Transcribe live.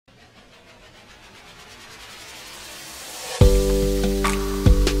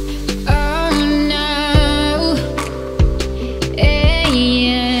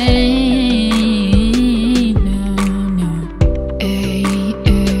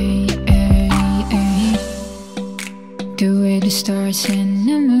stars and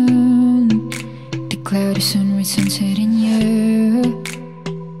the moon, the cloudy sunrise, sunset and you.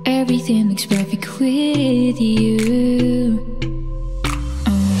 Everything looks perfect with you.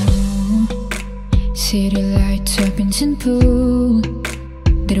 Oh, city lights, serpents and pool,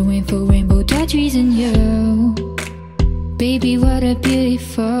 the rainbow, rainbow, the trees and you. Baby, what a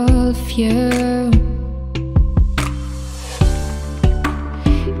beautiful view.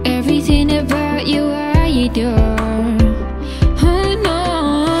 Everything about you I adore. Oh no,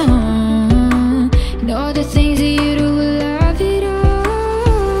 and all the things that you do, I love it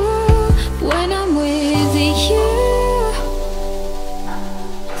all. When I'm with you,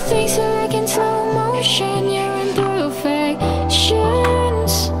 things are like in slow motion. You're in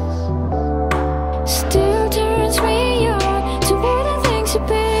perfections. Still turns me on to all the things you've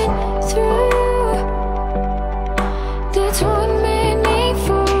been through. That's what made me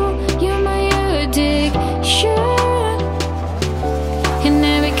fall. You're my addiction, and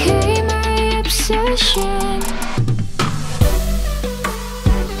that became my obsession.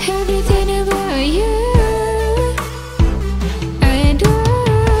 Everything about you I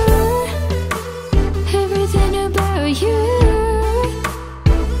adore. Everything about you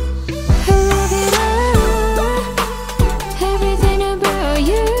I love it all. Everything about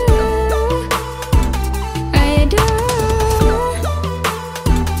you I adore.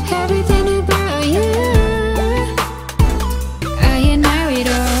 Everything about you I admire it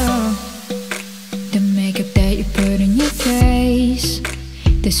all. The makeup that you put on your face,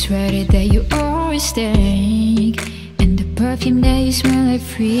 the sweater that you always take, and the perfume that you smell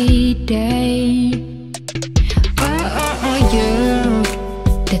every day. Oh, you,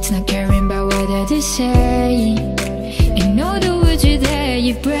 that's not caring about what others say, and all the words that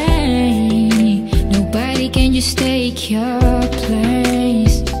you bring. Nobody can just take your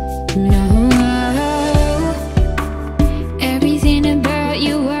place. No, everything about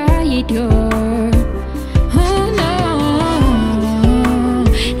you I adore. Oh no,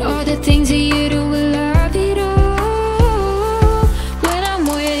 all the things that you do, I love it all. When I'm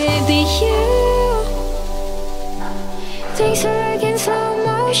with you, things are like in slow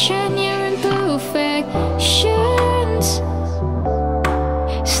motion. You're in perfections.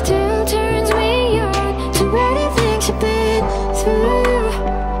 Still turns me on to all the things you've been through.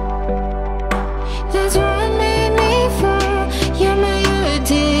 That's what made me fall. You're my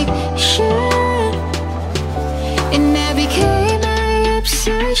addiction, and that became my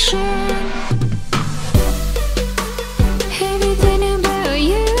obsession. Everything about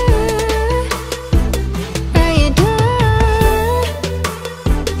you I adore.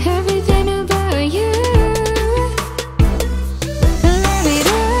 Everything about you I love it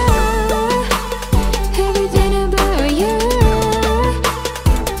all. Everything about you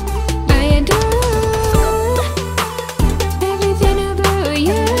I adore. Everything about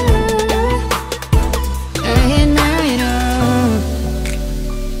you I admire it all.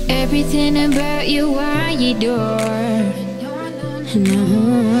 Everything about you I adore. No,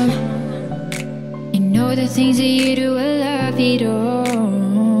 and all the things that you do, I love it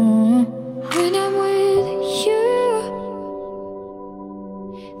all. When I'm with you,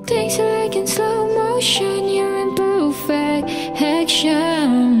 things are like in slow motion. You're in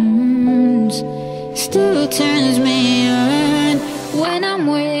perfections. Still turns me on when I'm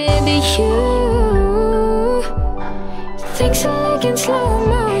with you. Things are like in slow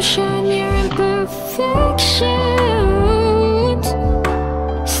motion. You're in perfections.